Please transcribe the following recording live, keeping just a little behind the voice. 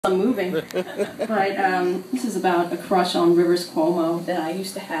I'm moving. But this is about a crush on Rivers Cuomo that I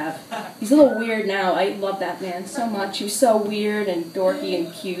used to have. He's a little weird now. I love that man so much. He was so weird and dorky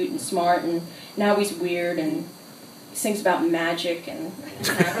and cute and smart, and now he's weird and he sings about magic and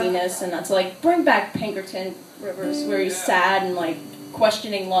happiness, and that's like, bring back Pinkerton Rivers, where he's sad and like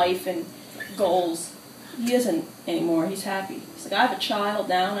questioning life and goals. He isn't anymore. He's happy. He's like, I have a child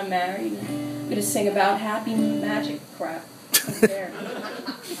now and I'm married, and I'm gonna sing about happy magic crap. There.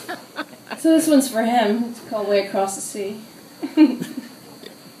 So this one's for him. It's called Way Across the Sea.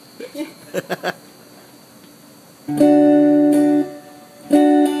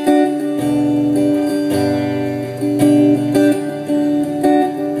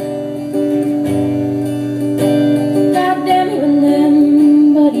 Goddamn you and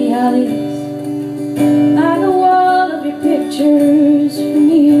them Buddy Hollies by the wall of your pictures from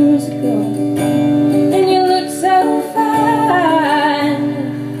years ago. And you look so fine.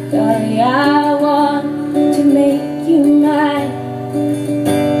 Golly, I want to make you mine.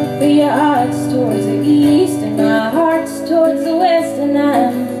 But your heart's towards the east and my heart's towards the west, and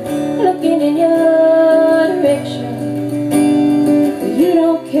I'm looking in your direction. But you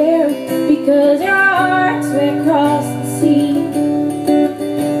don't care because your heart's way across the sea.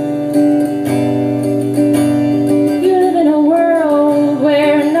 You live in a world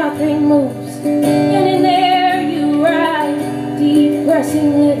where nothing moves, and in there you write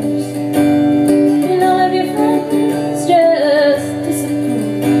depressing letters, and all of your friends just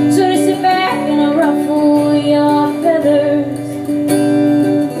disapprove. So just sit back and ruffle your feathers,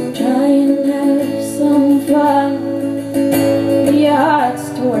 try and have some fun. Your heart's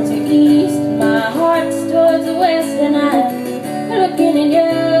towards the east